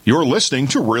You're listening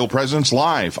to Real Presence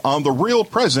Live on the Real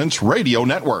Presence Radio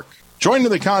Network. Join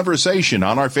in the conversation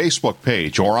on our Facebook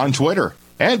page or on Twitter.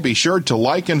 And be sure to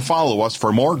like and follow us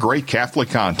for more great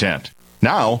Catholic content.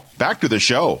 Now, back to the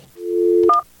show.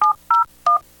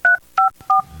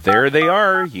 There they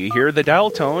are. You hear the dial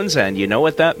tones, and you know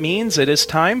what that means. It is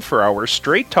time for our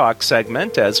Straight Talk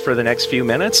segment, as for the next few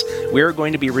minutes, we are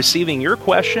going to be receiving your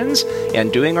questions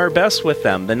and doing our best with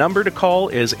them. The number to call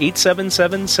is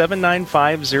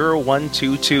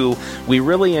 877-795-0122. We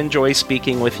really enjoy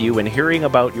speaking with you and hearing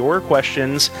about your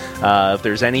questions. If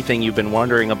there's anything you've been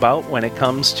wondering about when it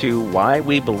comes to why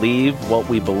we believe what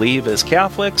we believe as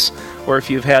Catholics, or if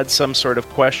you've had some sort of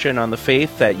question on the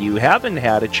faith that you haven't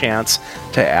had a chance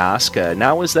to ask,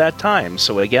 now is that time.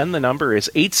 So again, the number is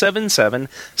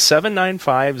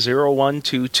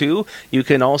 877-795-0122. You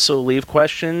can also leave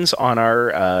questions on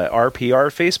our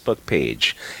RPR Facebook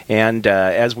page. And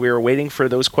as we are waiting for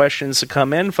those questions to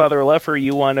come in, Father Leffer,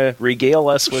 you want to regale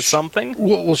us with something?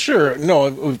 Well, sure. No,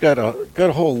 we've got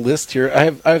a whole list here.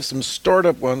 I have some stored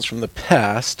up ones from the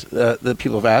past that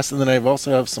people have asked, and then I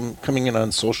also have some coming in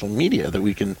on social media that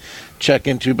we can check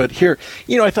into. But here,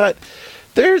 I thought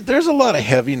there's a lot of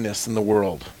heaviness in the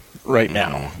world right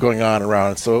now going on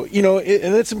around. So,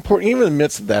 and it's important, even in the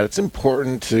midst of that, it's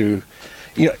important to,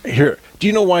 here, do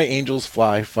you know why angels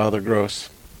fly, Father Gross?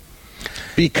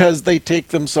 Because they take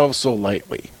themselves so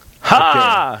lightly.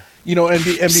 Ha!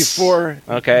 Okay. And before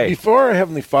our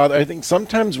Heavenly Father, I think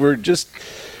sometimes we're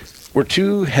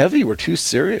too heavy, we're too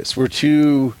serious, we're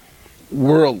too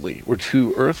worldly, we're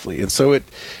too earthly. And so it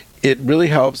really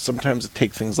helps sometimes to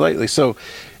take things lightly. So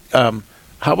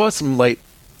how about some light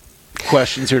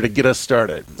questions here to get us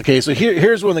started? Okay, so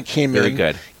here's one that came in. Very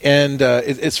good. And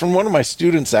it's from one of my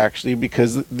students, actually,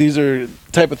 because these are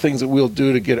the type of things that we'll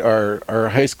do to get our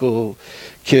high school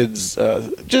kids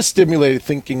just stimulated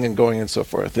thinking and going and so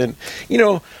forth. And,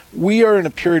 we are in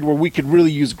a period where we could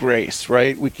really use grace,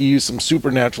 right? We could use some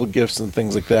supernatural gifts and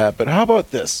things like that. But how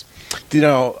about this?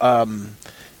 You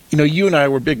and I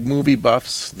were big movie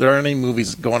buffs. There aren't any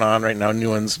movies going on right now, new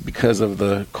ones, because of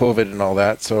the COVID and all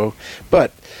that. So,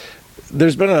 but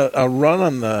there's been a run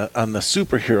on the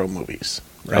superhero movies,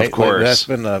 right? Of course, that's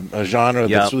been a genre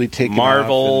that's really taken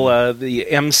Marvel, off. the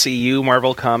MCU,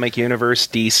 Marvel Comic Universe,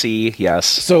 DC. Yes.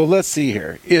 So let's see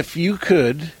here. If you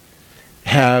could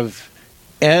have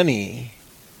any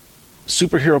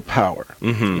superhero power,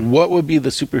 what would be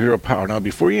the superhero power? Now,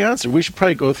 before you answer, we should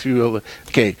probably go through.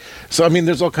 Okay, so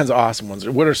there's all kinds of awesome ones.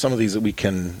 What are some of these that we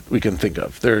can think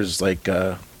of? There's like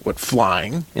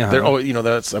flying.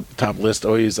 That's up the top list.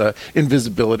 Always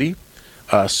invisibility,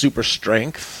 super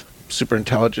strength, super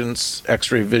intelligence,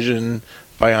 X-ray vision,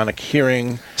 bionic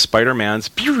hearing, Spider-Man's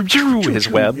his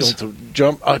webs, to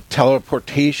jump,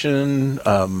 teleportation,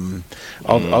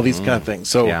 all these kind of things.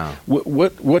 So,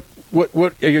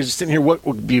 what you're just sitting here, what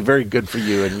would be very good for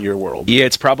you in your world? Yeah,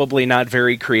 it's probably not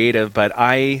very creative, but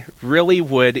I really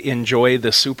would enjoy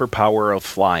the superpower of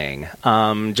flying,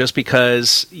 just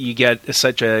because you get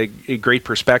such a great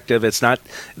perspective. It's not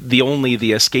the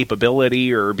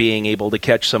escapability or being able to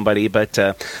catch somebody, but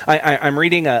I'm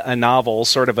reading a novel,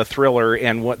 sort of a thriller,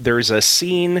 and there's a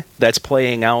scene that's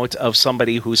playing out of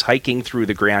somebody who's hiking through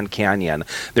the Grand Canyon.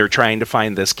 They're trying to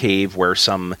find this cave where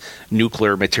some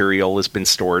nuclear material has been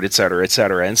stored, etc.,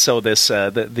 etc. And so this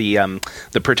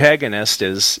the protagonist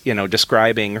is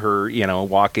describing her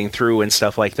walking through and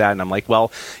stuff like that. And I'm like,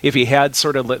 well, if he had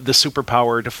sort of the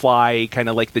superpower to fly, kind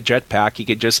of like the jetpack, he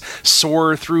could just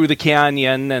soar through the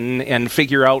canyon and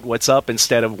figure out what's up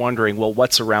instead of wondering, well,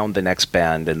 what's around the next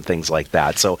bend and things like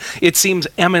that. So it seems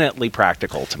eminently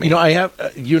practical to me.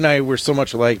 You and I were so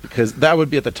much alike, because that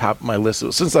would be at the top of my list.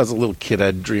 Since I was a little kid,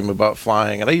 I'd dream about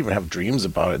flying, and I even have dreams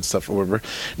about it and stuff or whatever.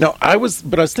 Now, I was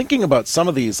thinking about some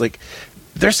of these, like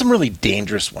there's some really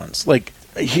dangerous ones. Like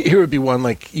here would be one,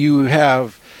 like you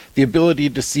have the ability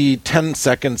to see 10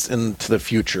 seconds into the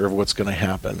future of what's going to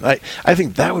happen. I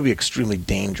think that would be extremely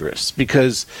dangerous,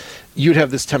 because you'd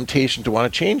have this temptation to want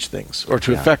to change things or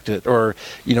to affect it, or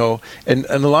and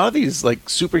a lot of these like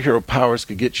superhero powers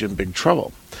could get you in big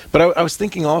trouble. But I was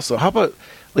thinking also, how about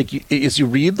as you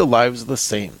read the lives of the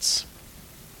saints,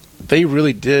 they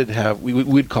really did have,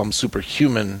 we'd call them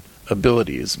superhuman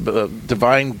abilities,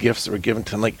 divine gifts that were given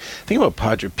to him. Like, think about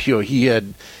Padre Pio. He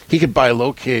could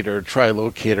bilocate or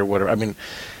trilocate or whatever. I mean,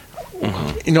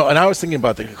 and I was thinking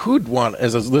about who'd want,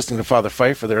 as I was listening to Father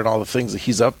Pfeiffer there and all the things that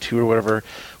he's up to or whatever,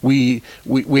 we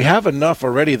have enough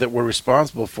already that we're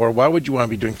responsible for. Why would you want to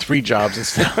be doing 3 jobs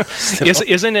instead?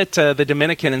 Isn't it the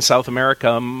Dominican in South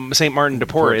America, St. Martin de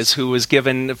Porres, who was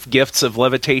given gifts of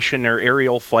levitation or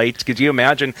aerial flight? Could you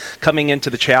imagine coming into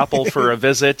the chapel for a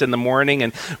visit in the morning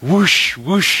and whoosh,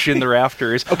 whoosh in the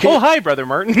rafters? Okay. Oh, hi, Brother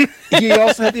Martin. He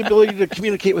also had the ability to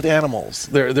communicate with animals.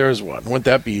 There's one. Wouldn't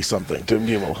that be something to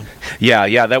be able?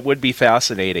 Yeah, that would be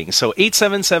fascinating. So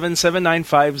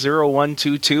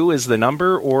 877-795-0122 is the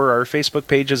number, or our Facebook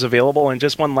page is available. And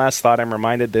just one last thought, I'm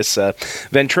reminded this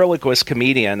ventriloquist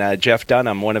comedian, Jeff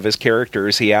Dunham, one of his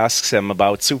characters, he asks him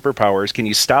about superpowers. Can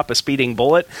you stop a speeding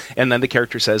bullet? And then the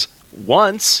character says,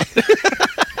 once.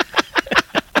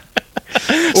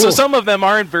 So some of them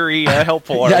aren't very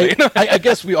helpful, are they? I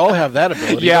guess we all have that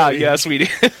ability. Yes, we do.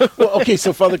 Well, okay,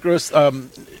 so Father Gross,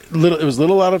 it was a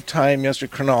little out of time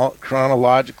yesterday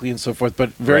chronologically and so forth,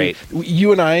 but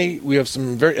you and I, we have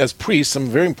as priests, some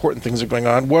very important things are going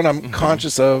on. One, I'm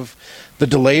conscious of the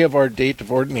delay of our date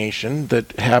of ordination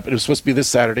that happened. It was supposed to be this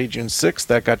Saturday, June 6th.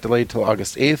 That got delayed till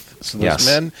August 8th. So those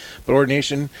men, but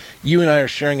ordination, you and I are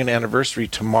sharing an anniversary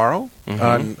tomorrow on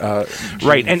June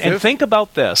 5th. And think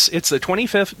about this. It's the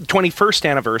 21st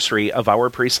anniversary of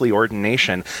our priestly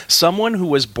ordination. Someone who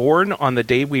was born on the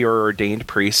day we are ordained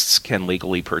priests can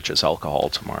legally purchase alcohol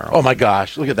tomorrow. Oh my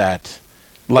gosh, look at that.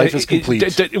 Life is complete.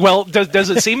 Does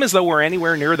it seem as though we're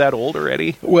anywhere near that old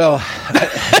already? Well,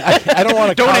 I don't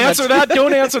want to Don't answer that.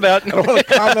 Don't answer that. I don't want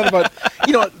to comment about,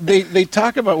 they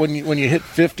talk about when you hit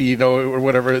 50, or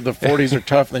whatever, the 40s are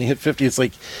tough, and then you hit 50, it's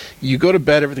like you go to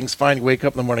bed, everything's fine, you wake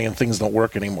up in the morning and things don't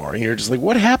work anymore. And you're just like,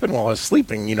 what happened while I was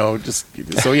sleeping?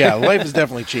 So yeah, life is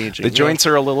definitely changing. The joints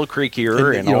are a little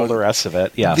creakier and all the rest of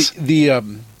it. Yes.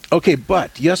 Okay,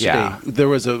 but yesterday there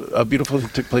was a beautiful thing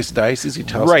that took place in diocese. You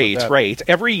tell us about that. Right.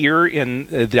 Every year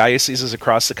in dioceses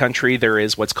across the country, there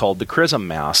is what's called the Chrism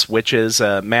Mass, which is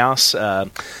a mass.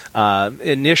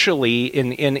 Initially,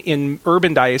 in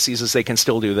urban dioceses, they can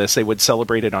still do this. They would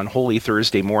celebrate it on Holy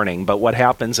Thursday morning. But what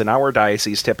happens in our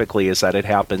diocese typically is that it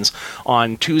happens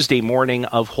on Tuesday morning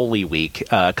of Holy Week.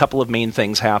 A couple of main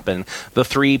things happen. The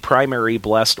 3 primary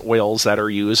blessed oils that are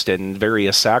used in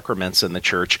various sacraments in the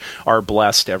church are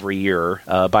blessed every year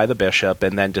by the bishop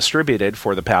and then distributed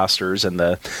for the pastors and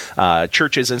the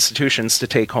church's institutions to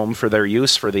take home for their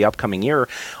use for the upcoming year.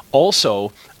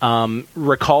 Also,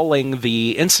 recalling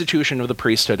the institution of the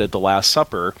priesthood at the Last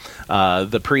Supper,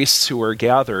 the priests who are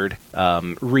gathered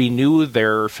renew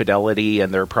their fidelity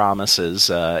and their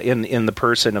promises in the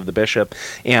person of the bishop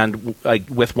and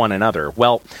with one another.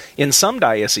 Well, in some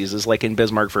dioceses, like in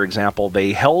Bismarck, for example,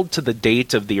 they held to the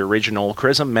date of the original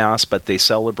Chrism Mass, but they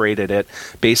celebrated it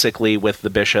basically with the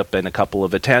bishop and a couple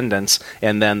of attendants,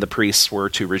 and then the priests were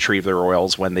to retrieve their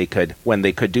oils when they could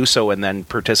do so, and then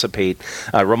participate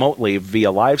remotely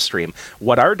via live stream.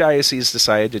 What our diocese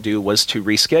decided to do was to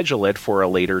reschedule it for a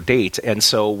later date, and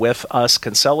so with us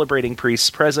celebrating priests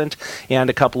present and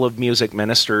a couple of music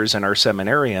ministers and our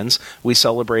seminarians, we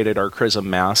celebrated our Chrism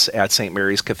Mass at St.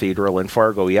 Mary's Cathedral in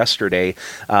Fargo yesterday.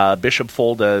 Bishop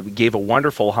Folda gave a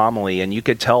wonderful homily, and you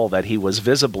could tell that he was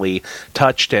visibly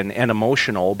touched and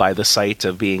emotional by the sight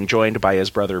of being joined by his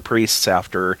brother priests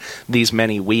after these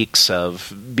many weeks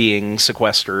of being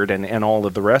sequestered and all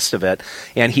of the rest of it.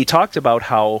 And he talked about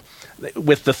how,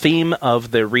 with the theme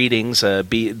of the readings,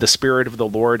 the Spirit of the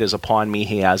Lord is upon me,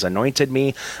 He has anointed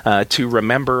me, to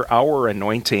remember our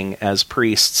anointing as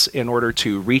priests in order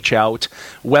to reach out,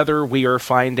 whether we are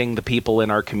finding the people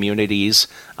in our communities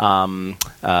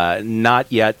not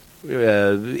yet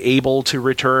able to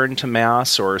return to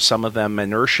Mass, or some of them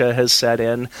inertia has set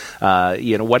in,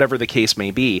 whatever the case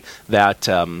may be, that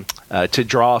to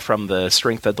draw from the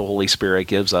strength that the Holy Spirit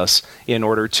gives us in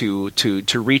order to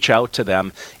reach out to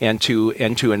them and to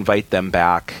invite them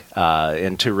back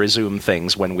and to resume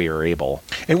things when we are able.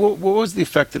 And what was the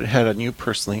effect that it had on you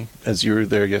personally as you were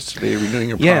there yesterday, renewing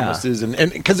your promises?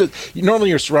 And because normally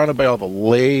you're surrounded by all the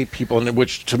lay people, and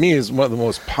which to me is one of the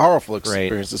most powerful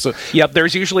experiences. Right. So,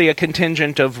 there's usually a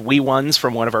contingent of wee ones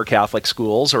from one of our Catholic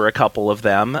schools, or a couple of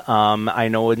them. I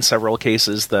know in several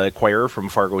cases the choir from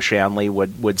Fargo Shanley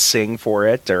would sing for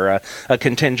it, or a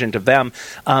contingent of them.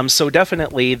 So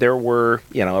definitely there were,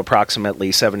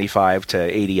 approximately 75 to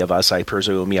 80 of us, I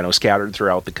presume, scattered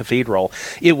throughout the cathedral.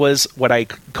 It was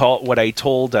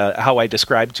how I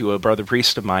described to a brother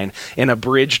priest of mine, an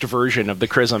abridged version of the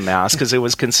Chrism Mass, because it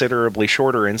was considerably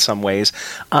shorter in some ways.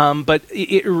 But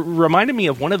it reminded me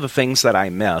of one of the things that I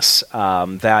miss,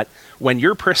 that when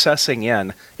you're processing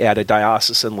in at a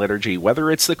diocesan liturgy, whether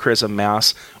it's the Chrism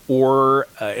Mass or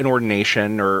an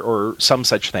ordination or or some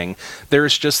such thing.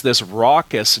 There's just this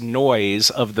raucous noise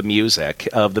of the music,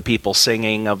 of the people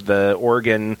singing, of the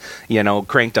organ,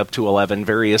 cranked up to 11,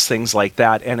 various things like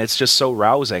that, and it's just so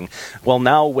rousing. Well,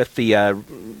 now with the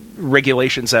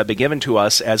regulations that have been given to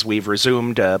us as we've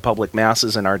resumed public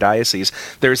masses in our diocese,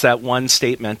 there's that one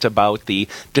statement about the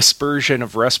dispersion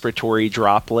of respiratory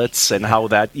droplets and how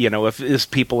that,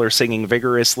 if people are singing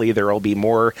vigorously, there will be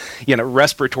more,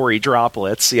 respiratory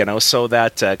droplets, so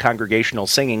that congregational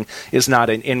singing is not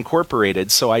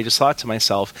incorporated. So I just thought to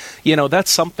myself, that's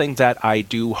something that I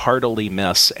do heartily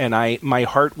miss, and my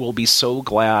heart will be so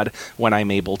glad when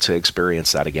I'm able to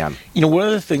experience that again. One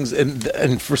of the things,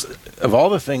 of all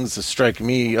the things that strike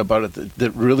me about it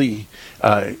that really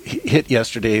hit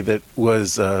yesterday that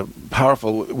was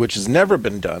powerful, which has never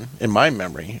been done in my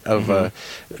memory of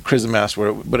Chrism Mass,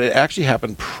 but it actually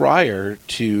happened prior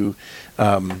to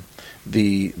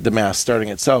the Mass starting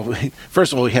itself.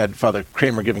 First of all, we had Father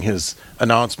Kramer giving his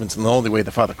announcements, and the only way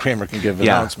that Father Kramer can give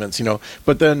announcements,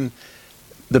 But then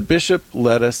the bishop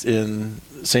led us in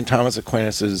St. Thomas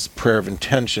Aquinas' prayer of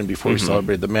intention before we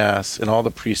celebrated the Mass, and all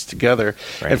the priests together.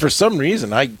 Right. And for some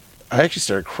reason, I actually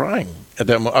started crying at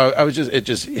that moment. It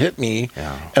just hit me,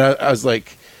 and I was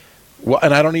like, well,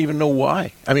 and I don't even know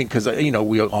why. I mean, because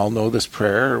we all know this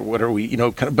prayer, or what are we,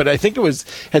 but I think it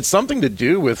had something to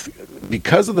do with,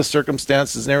 because of the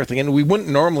circumstances and everything, and we wouldn't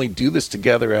normally do this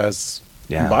together as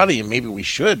body, and maybe we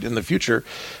should in the future.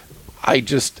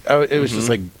 It was just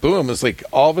like, boom, it's like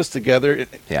all of us together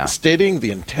stating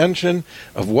the intention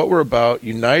of what we're about,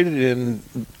 united in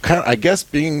kind of, I guess,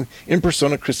 being in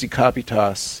persona Christi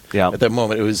Capitas at that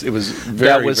moment. It was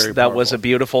very, very that was a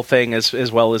beautiful thing,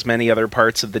 as well as many other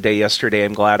parts of the day yesterday.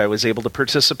 I'm glad I was able to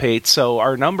participate. So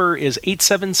our number is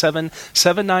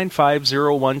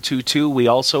 877-795-0122. We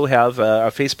also have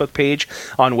a Facebook page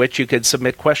on which you could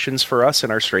submit questions for us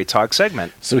in our Straight Talk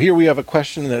segment. So here we have a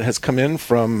question that has come in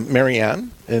from Mary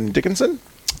Ann in Dickinson,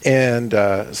 and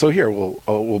so here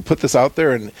we'll put this out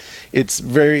there, and it's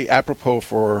very apropos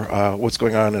for what's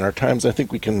going on in our times. I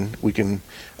think we can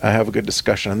have a good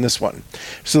discussion on this one.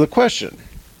 So the question: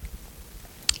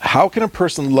 how can a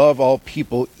person love all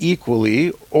people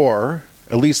equally, or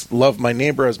at least love my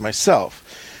neighbor as myself?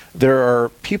 There are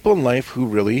people in life who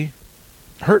really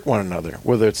hurt one another,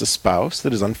 whether it's a spouse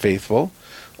that is unfaithful,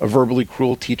 a verbally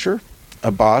cruel teacher, a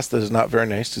boss that is not very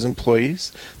nice to his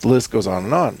employees. The list goes on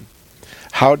and on.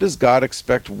 How does God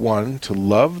expect one to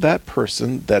love that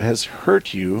person that has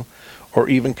hurt you, or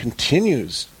even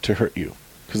continues to hurt you?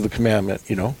 Because the commandment,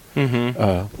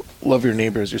 love your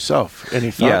neighbor as yourself.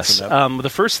 Any thoughts on that? The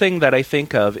first thing that I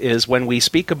think of is when we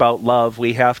speak about love,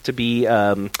 we have to be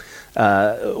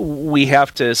we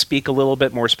have to speak a little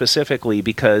bit more specifically,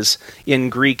 because in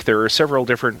Greek there are several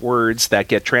different words that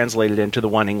get translated into the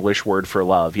one English word for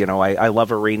love. I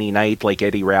love a rainy night, like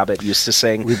Eddie Rabbitt used to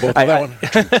sing. We both know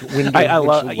that one.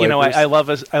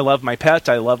 I love my pet.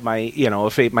 I love my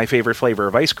my favorite flavor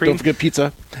of ice cream. Don't forget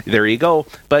pizza. There you go.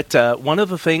 But one of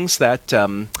the things that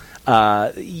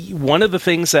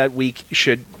we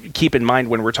should keep in mind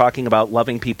when we're talking about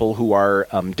loving people who are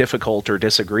difficult or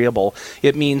disagreeable,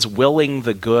 it means willing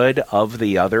the good of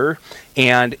the other.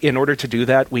 And in order to do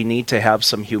that, we need to have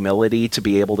some humility to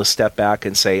be able to step back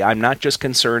and say, I'm not just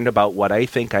concerned about what I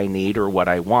think I need or what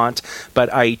I want,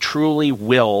 but I truly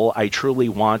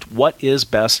want what is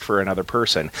best for another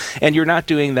person. And you're not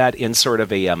doing that in sort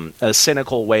of a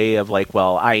cynical way of like,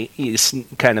 well,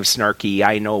 kind of snarky,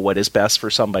 I know what is best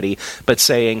for somebody, but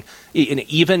saying,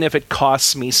 even if it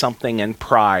costs me something in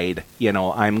pride,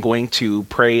 I'm going to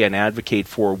pray and advocate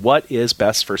for what is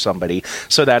best for somebody,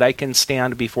 so that I can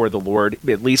stand before the Lord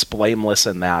at least blameless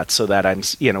in that, so that I'm,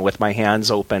 with my hands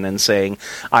open and saying,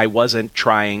 I wasn't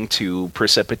trying to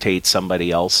precipitate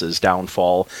somebody else's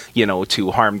downfall,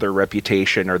 to harm their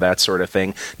reputation or that sort of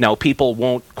thing. Now, people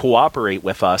won't cooperate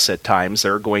with us at times.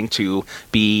 They're going to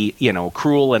be,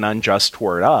 cruel and unjust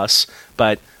toward us,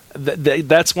 but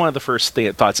that's one of the first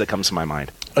thoughts that comes to my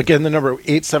mind. Again, the number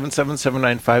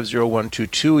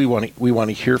 877-795-0122. We want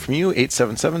to hear from you.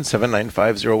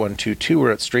 877-795-0122.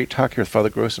 We're at Straight Talk here with Father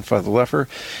Gross and Father Leffer.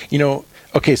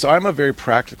 Okay, so I'm a very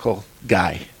practical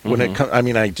guy when it comes. I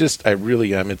mean, I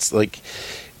really am. It's like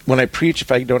when I preach,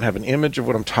 if I don't have an image of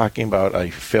what I'm talking about, I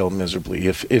fail miserably.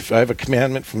 If I have a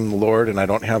commandment from the Lord and I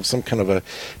don't have some kind of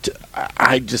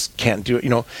I just can't do it.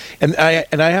 And I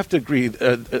have to agree,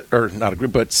 or not agree,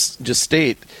 but just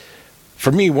state.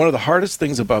 For me, one of the hardest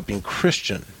things about being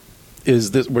Christian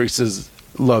is this, where he says,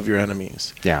 love your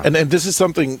enemies. Yeah. And this is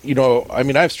something,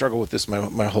 I've struggled with this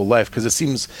my whole life, because it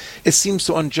seems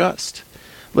so unjust.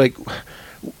 Like,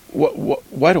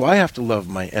 why do I have to love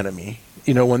my enemy?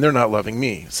 when they're not loving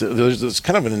me. So there's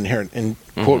kind of an inherent,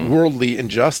 quote, worldly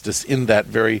injustice in that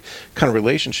very kind of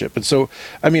relationship. And so,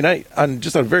 I mean, on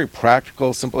just a very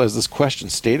practical, simple as this question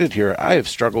stated here, I have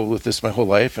struggled with this my whole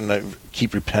life, and I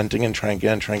keep repenting and trying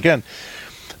again.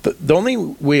 The only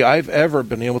way I've ever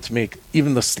been able to make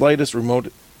even the slightest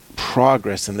remote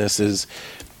progress in this is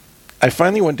I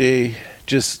finally one day,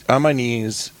 just on my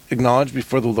knees, acknowledged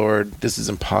before the Lord, this is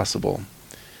impossible.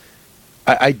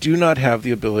 I do not have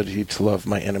the ability to love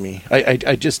my enemy.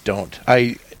 I just don't.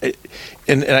 I'm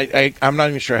not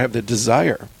even sure I have the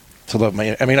desire to love my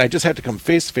enemy. I mean, I just had to come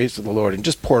face to face with the Lord and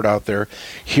just pour it out there.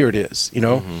 Here it is,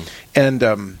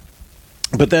 And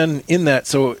but then in that,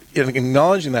 so in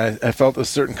acknowledging that, I felt a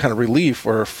certain kind of relief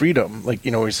or a freedom, like,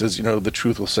 he says, the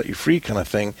truth will set you free kind of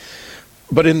thing.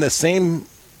 But in the same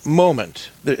moment,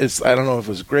 I don't know if it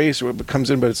was grace or what comes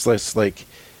in, but it's less like,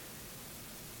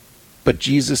 but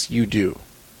Jesus, you do.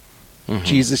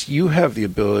 Jesus, you have the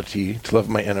ability to love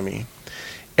my enemy.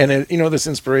 And, this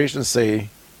inspiration say,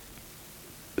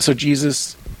 so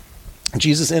Jesus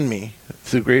in me,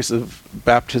 through grace of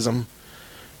baptism,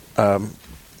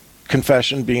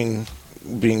 confession,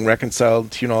 being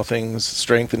reconciled to you in all things,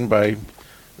 strengthened by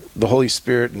the Holy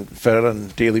Spirit and fed on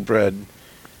daily bread,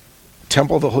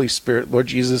 temple of the Holy Spirit, Lord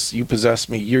Jesus, you possess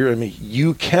me, you're in me,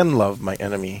 you can love my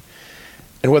enemy.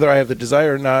 And whether I have the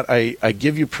desire or not, I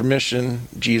give you permission,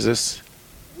 Jesus,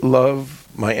 love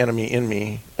my enemy in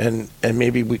me, and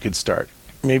maybe we could start.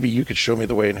 Maybe you could show me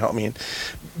the way and help me. And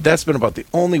that's been about the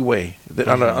only way that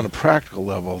on a practical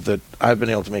level that I've been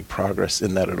able to make progress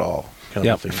in that at all.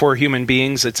 Yeah, for human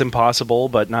beings, it's impossible,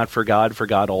 but not for God. For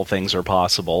God, all things are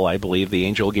possible. I believe the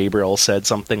angel Gabriel said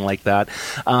something like that.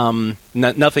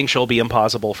 Nothing shall be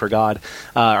impossible for God.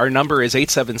 Our number is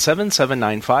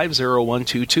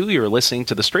 877-795-0122. You're listening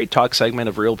to the Straight Talk segment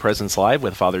of Real Presence Live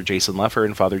with Father Jason Leffer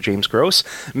and Father James Gross.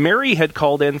 Mary had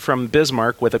called in from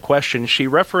Bismarck with a question. She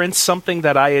referenced something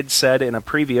that I had said in a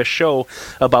previous show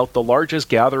about the largest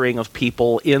gathering of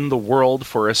people in the world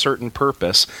for a certain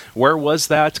purpose. Where was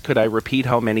that? Could I repeat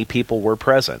how many people were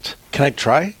present? Can I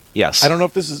try? Yes. I don't know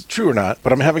if this is true or not,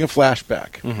 but I'm having a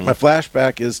flashback. My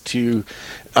flashback is to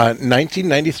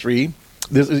 1993.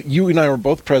 You and I were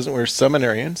both present. We were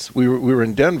seminarians. We were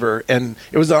in Denver, and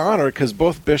it was an honor because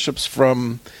both bishops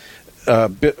from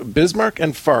Bismarck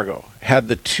and Fargo had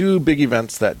the two big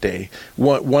events that day.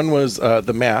 One was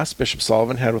the Mass Bishop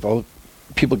Sullivan had with all the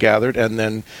people gathered, and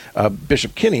then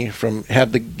Bishop Kinney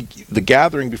had the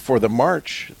gathering before the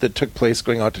march that took place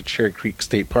going out to Cherry Creek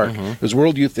State Park. It was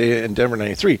World Youth Day in Denver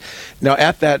 '93. Now,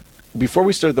 before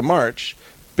we started the march,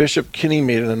 Bishop Kinney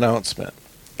made an announcement,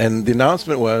 and the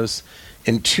announcement was,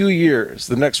 in 2 years,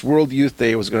 the next World Youth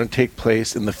Day was going to take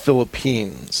place in the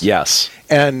Philippines. Yes.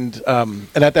 And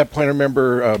at that point, I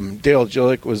remember Dale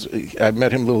Gillick I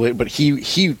met him a little late, but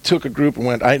he took a group and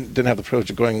went. I didn't have the privilege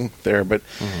of going there, but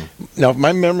now if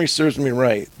my memory serves me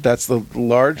right, that's the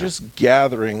largest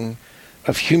gathering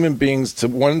of human beings to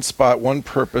one spot, one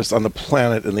purpose on the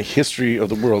planet in the history of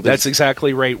the world. That's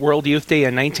exactly right. World Youth Day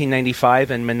in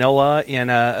 1995 in Manila in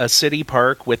a city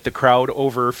park with the crowd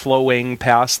overflowing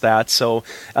past that. So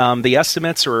the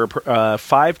estimates are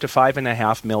 5 to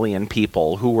 5.5 million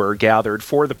people who were gathered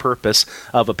for the purpose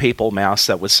of a papal mass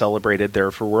that was celebrated there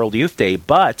for World Youth Day.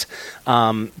 But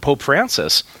Pope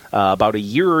Francis, about a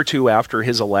year or two after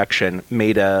his election,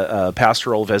 made a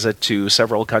pastoral visit to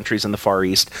several countries in the Far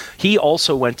East. He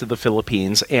also went to the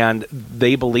Philippines, and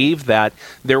they believe that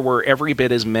there were every bit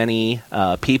as many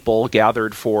people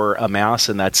gathered for a mass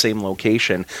in that same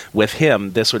location with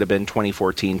him. This would have been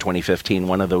 2014, 2015,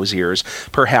 one of those years,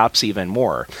 perhaps even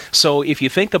more. So if you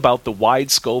think about the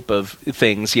wide scope of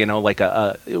things, like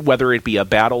whether it be a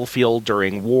battlefield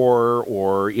during war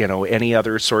or, any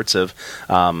other sorts of,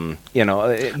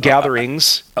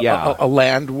 gatherings. A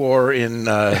land war in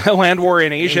a land war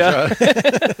in Asia.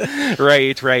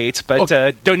 right. But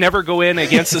don't never go in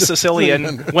against the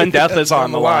Sicilian when death is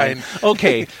on the line.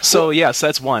 Okay, so yes,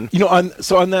 that's one. On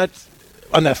that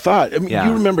thought, I mean,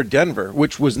 you remember Denver,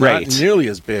 which was not nearly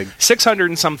as big. 600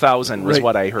 and some thousand was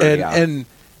what I heard.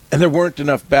 And there weren't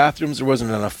enough bathrooms, there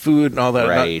wasn't enough food and all that.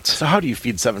 Right. So how do you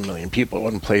feed 7 million people in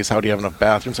one place? How do you have enough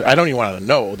bathrooms? I don't even want to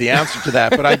know the answer to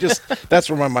that, but that's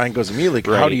where my mind goes immediately.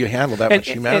 How do you handle that much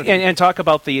humanity? And talk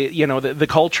about the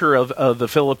culture of the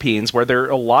Philippines, where there are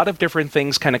a lot of different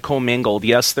things kind of commingled.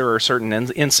 Yes, there are certain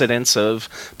incidents of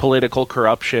political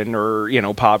corruption or,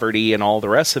 poverty and all the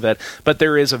rest of it, but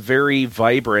there is a very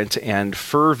vibrant and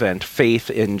fervent faith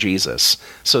in Jesus.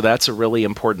 So that's a really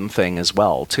important thing as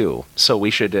well, too. So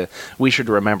we should should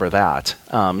remember that.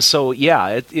 So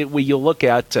yeah, when you look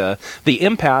at the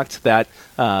impact that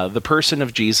the person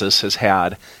of Jesus has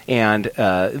had, and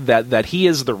that he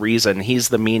is the reason, he's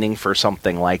the meaning for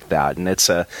something like that, and it's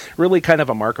really kind of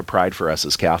a mark of pride for us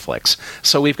as Catholics.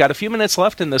 So we've got a few minutes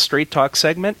left in the Straight Talk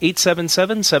segment.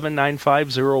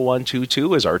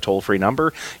 877-795-0122 is our toll-free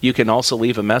number. You can also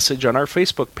leave a message on our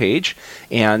Facebook page,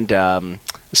 and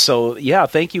so, yeah,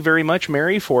 thank you very much,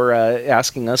 Mary, for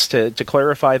asking us to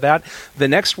clarify that. The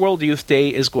next World Youth Day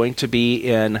is going to be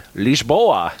in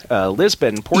Lisboa,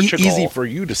 Lisbon, Portugal. Easy for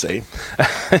you to say.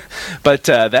 But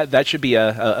that should be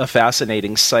a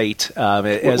fascinating sight.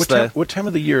 What time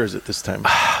of the year is it this time?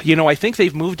 I think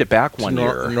they've moved it back one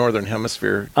year. Northern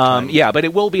Hemisphere. Yeah, but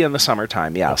it will be in the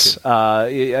summertime, yes.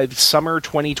 Okay. Summer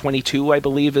 2022, I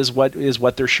believe, is what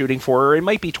they're shooting for. Or it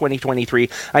might be 2023.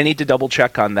 I need to double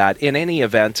check on that. In any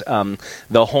event,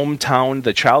 the hometown,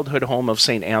 the childhood home of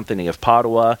St. Anthony of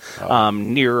Padua,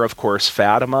 near, of course,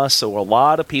 Fatima. So a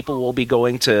lot of people will be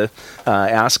going to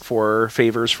ask for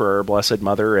favors for our Blessed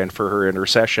Mother and for her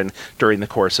intercession during the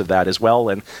course of that as well.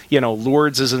 And,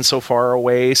 Lourdes isn't so far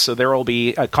away, so there will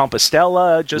be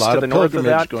Compostela just to the north of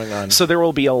that. Going on. So there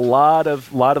will be a lot of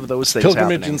those things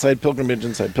pilgrimage happening. Pilgrimage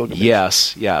inside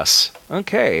pilgrimage. Yes.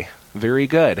 Okay. Very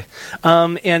good.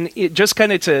 And it just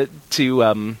kind of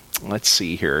to let's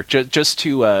see here. Just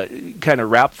to kind of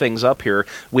wrap things up here,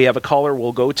 we have a caller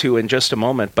we'll go to in just a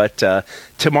moment. But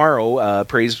tomorrow,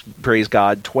 praise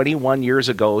God, 21 years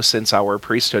ago since our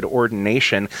priesthood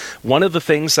ordination, one of the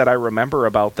things that I remember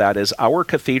about that is our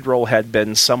cathedral had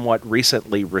been somewhat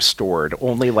recently restored,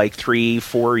 only like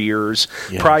 3-4 years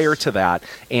prior to that.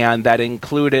 And that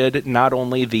included not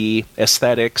only the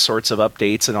aesthetic sorts of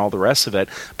updates and all the rest of it,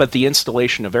 but the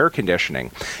installation of air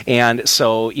conditioning. And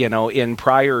so, in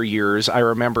prior years, I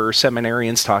remember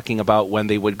seminarians talking about when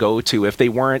they would go to, if they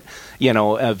weren't,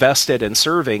 vested and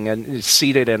serving and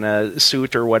seated in a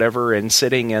suit or whatever and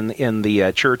sitting in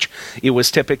the church, it was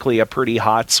typically a pretty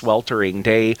hot, sweltering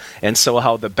day. And so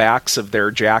how the backs of their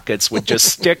jackets would just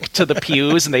stick to the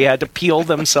pews and they had to peel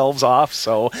themselves off.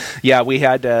 So, yeah, we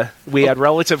had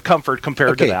relative comfort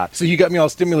compared to that. So you got me all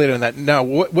stimulated on that. Now,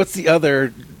 what's the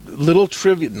other little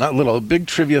trivia, not little, big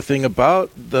trivia thing about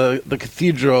the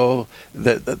cathedral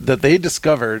that they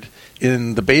discovered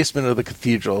in the basement of the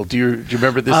cathedral? Do you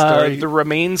remember this story? The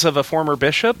remains of a former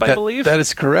bishop, I believe. That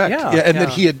is correct. And that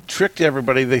he had tricked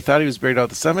everybody. They thought he was buried out at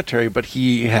the cemetery, but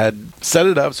he had set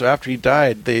it up so after he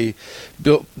died, they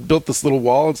built this little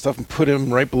wall and stuff and put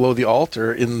him right below the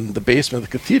altar in the basement of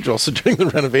the cathedral. So during the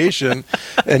renovation,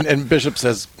 and Bishop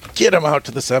says, "Get him out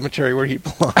to the cemetery where he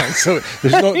belongs." So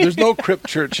there's no crypt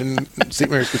church in St.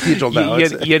 Mary's Cathedral now.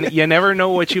 You never know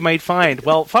what you might find.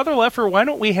 Well, Father Leffer, why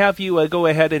don't we have you go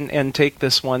ahead and take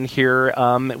this one here.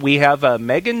 We have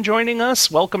Megan joining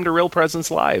us. Welcome to Real Presence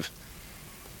Live.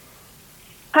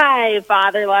 Hi,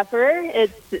 Father Leffer.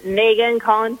 It's Megan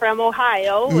calling from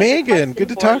Ohio. Megan, good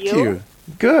to talk to you.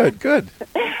 Good.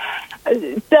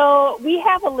 So we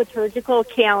have a liturgical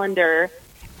calendar,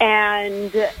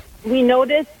 and we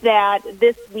noticed that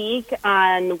this week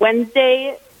on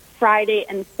Wednesday, Friday,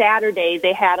 and Saturday,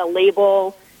 they had a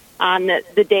label on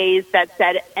the days that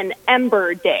said an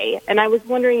Ember Day. And I was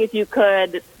wondering if you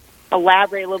could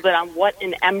elaborate a little bit on what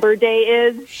an Ember Day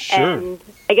is. Sure. And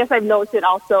I guess I've noticed it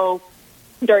also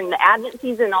during the Advent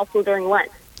season, also during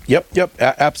Lent. Yep,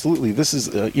 absolutely. This is,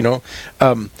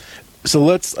 so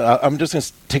let's, I'm just going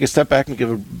to take a step back and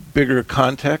give a bigger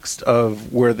context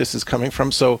of where this is coming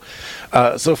from. So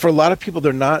for a lot of people,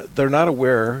 they're not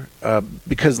aware,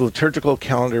 because the liturgical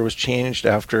calendar was changed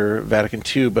after Vatican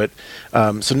II. But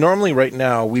so normally right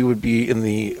now we would be in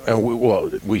the,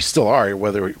 we still are,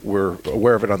 whether we're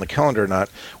aware of it on the calendar or not,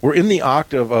 we're in the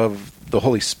octave of the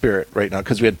Holy Spirit right now,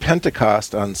 because we had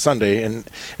Pentecost on Sunday, and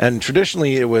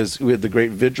traditionally we had the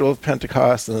great vigil of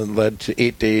Pentecost, and then led to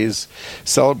 8 days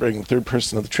celebrating the third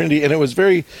person of the Trinity, and it was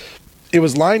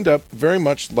lined up very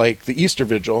much like the Easter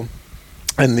vigil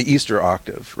and the Easter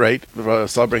octave, right?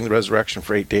 Celebrating the resurrection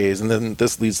for 8 days, and then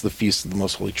this leads to the Feast of the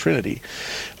Most Holy Trinity.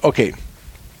 Okay.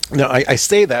 Now, I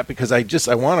say that because I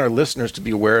want our listeners to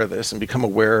be aware of this and become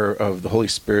aware of the Holy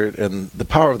Spirit and the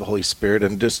power of the Holy Spirit,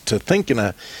 and just to think in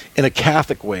a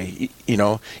Catholic way.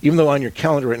 Even though on your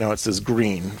calendar right now it says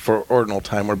green for ordinal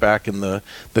time, we're back in the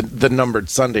numbered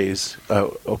Sundays.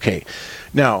 Okay,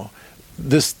 now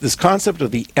this concept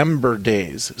of the Ember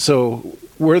Days. So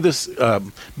where this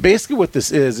basically what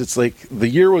this is, it's like the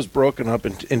year was broken up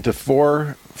into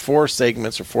four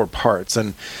segments or four parts,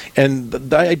 and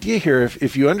the idea here,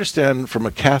 if you understand from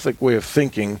a Catholic way of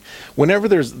thinking, whenever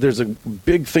there's a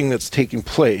big thing that's taking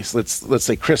place, let's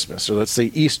say Christmas or let's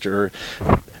say Easter,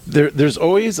 there's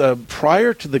always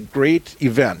prior to the great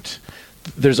event,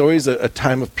 there's always a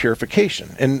time of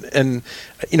purification. And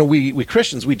we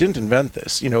Christians, we didn't invent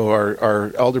this.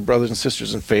 Our elder brothers and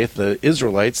sisters in faith, the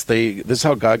Israelites, this is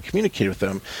how God communicated with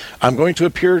them. I'm going to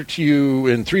appear to you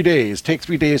in 3 days. Take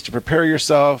 3 days to prepare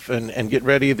yourself and get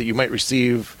ready that you might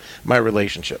receive my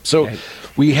relationship. So right.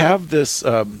 We have this,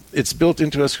 it's built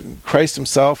into us. Christ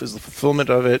himself is the fulfillment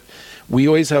of it. We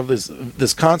always have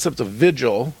this concept of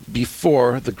vigil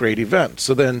before the great event.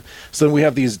 So then we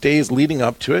have these days leading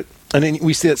up to it. And then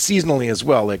we see that seasonally as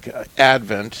well, like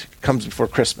Advent comes before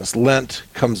Christmas, Lent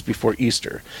comes before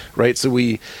Easter, right? So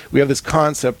we have this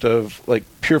concept of like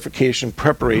purification,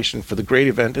 preparation for the great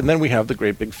event, and then we have the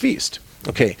great big feast.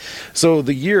 Okay, so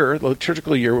the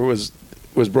liturgical year was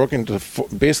broken into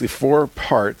basically four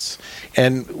parts,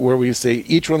 and where we say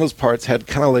each one of those parts had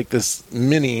kind of like this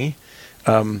mini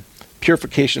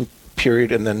purification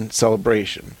period and then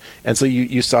celebration. And so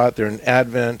you saw it there in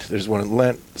Advent, there's one in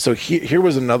Lent. So here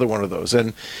was another one of those.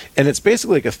 And it's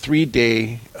basically like a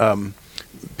 3-day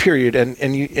period. And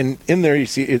in there you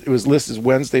see it was listed as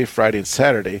Wednesday, Friday, and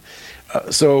Saturday.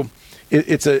 So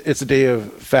it's a day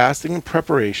of fasting and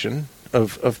preparation,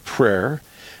 of prayer,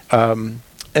 and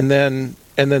then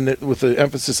with the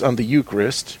emphasis on the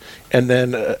Eucharist, and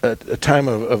then a time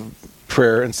of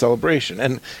prayer and celebration.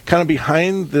 And kind of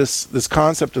behind this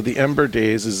concept of the Ember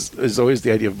Days is always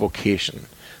the idea of vocation.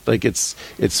 Like it's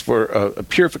for a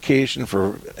purification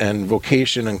and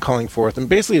vocation and calling forth. And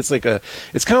basically it's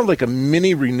kind of like a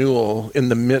mini renewal in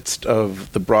the midst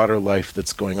of the broader life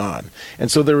that's going on.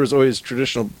 And so there was always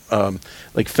traditional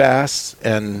like fasts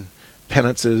and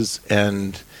penances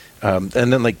and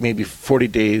then like maybe 40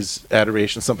 days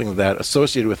adoration, something like that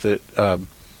associated with it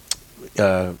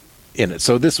in it.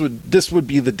 So this would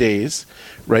be the days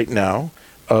right now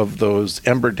of those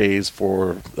Ember Days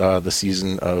for the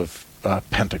season of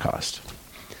Pentecost.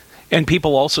 And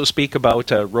people also speak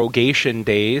about rogation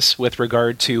days with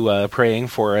regard to praying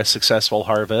for a successful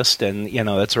harvest, and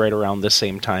that's right around the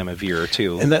same time of year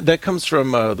too. And that comes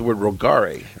from the word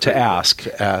rogare, to ask,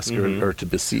 mm-hmm. or to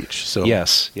beseech. So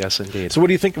yes, indeed. So what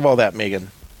do you think of all that,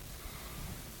 Megan?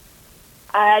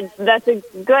 That's a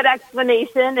good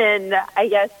explanation, and I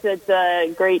guess it's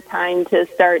a great time to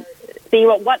start seeing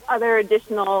what other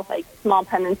additional small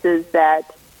penances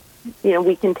that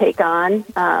we can take on,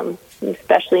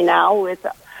 especially now with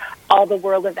all the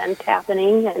world events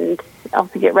happening, and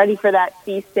also get ready for that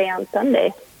feast day on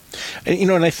Sunday.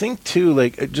 And I think too,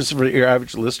 just for your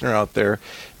average listener out there,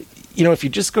 if you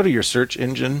just go to your search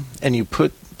engine and you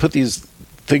put these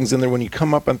things in there, when you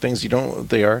come up on things you don't know what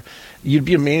they are, you'd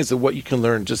be amazed at what you can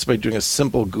learn just by doing a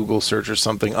simple Google search or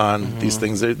something on mm-hmm. these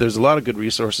things. There's a lot of good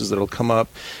resources that'll come up.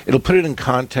 It'll put it in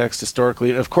context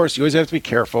historically. And of course, you always have to be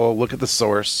careful. Look at the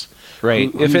source.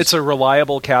 Right. If it's a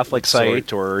reliable Catholic site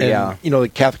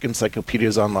the Catholic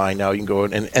encyclopedias online now, you can go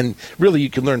and really you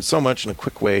can learn so much in a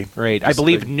quick way. Right. I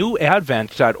believe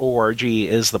newadvent.org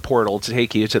is the portal to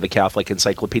take you to the Catholic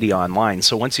Encyclopedia online.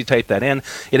 So once you type that in,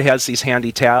 it has these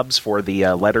handy tabs for the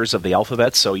letters of the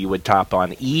alphabet. So you would tap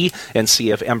on E and see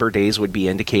if Ember Days would be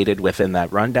indicated within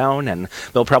that rundown, and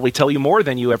they'll probably tell you more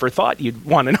than you ever thought you'd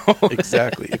want to know.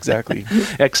 Exactly.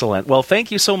 Excellent. Well,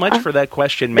 thank you so much for that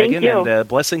question, Megan, and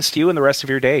blessings to you and the rest of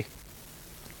your day.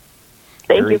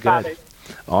 Thank you, Father.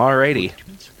 All righty.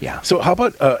 Yeah. So how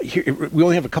about here? We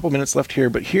only have a couple minutes left here,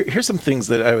 but here's some things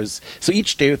that so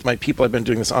each day with my people, I've been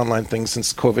doing this online thing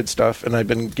since COVID stuff, and I've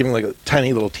been giving a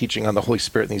tiny little teaching on the Holy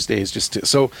Spirit in these days.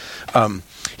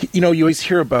 You always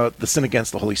hear about the sin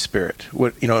against the Holy Spirit.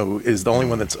 What is the only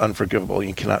one that's unforgivable.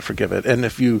 You cannot forgive it. And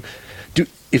if you do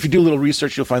a little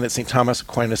research, you'll find that St. Thomas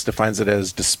Aquinas defines it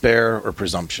as despair or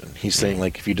presumption. He's saying,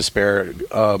 if you despair,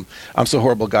 I'm so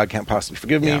horrible, God can't possibly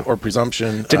forgive me, or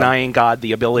presumption. Denying God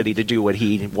the ability to do what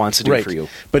he wants to do for you.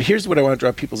 But here's what I want to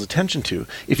draw people's attention to.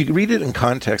 If you read it in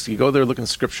context, you go there, look in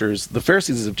scriptures, the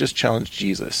Pharisees have just challenged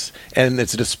Jesus, and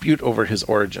it's a dispute over his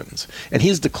origins. And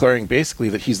he's declaring basically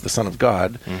that he's the Son of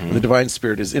God, mm-hmm. and the divine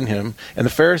spirit is in him, and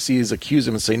the Pharisees accuse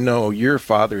him and say, no, your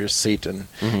father is Satan.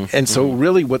 Mm-hmm. And so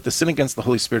really what the sin against the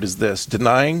Holy Spirit is this: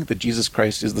 denying that Jesus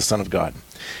Christ is the Son of God.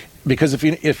 Because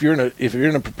if you're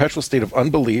in a perpetual state of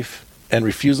unbelief and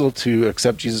refusal to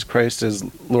accept Jesus Christ as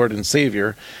Lord and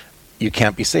Savior, you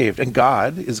can't be saved. And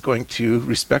God is going to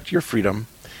respect your freedom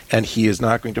and he is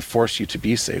not going to force you to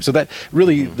be saved. So that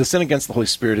really, the sin against the Holy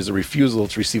Spirit is a refusal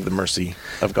to receive the mercy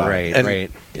of God. Right.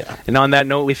 Yeah. And on that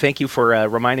note, we thank you for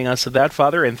reminding us of that,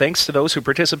 Father, and thanks to those who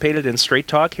participated in Straight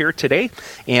Talk here today.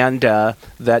 And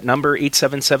that number,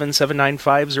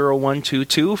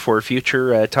 877-795-0122 for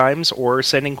future times, or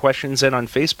sending questions in on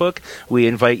Facebook. We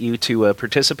invite you to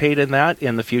participate in that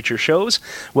in the future shows.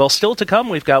 Well, still to come,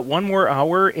 we've got one more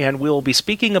hour, and we'll be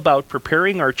speaking about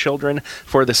preparing our children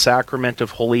for the sacrament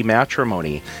of holy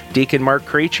matrimony. Deacon Mark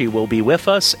Krejci will be with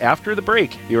us after the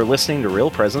break. You're listening to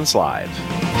Real Presence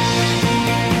Live.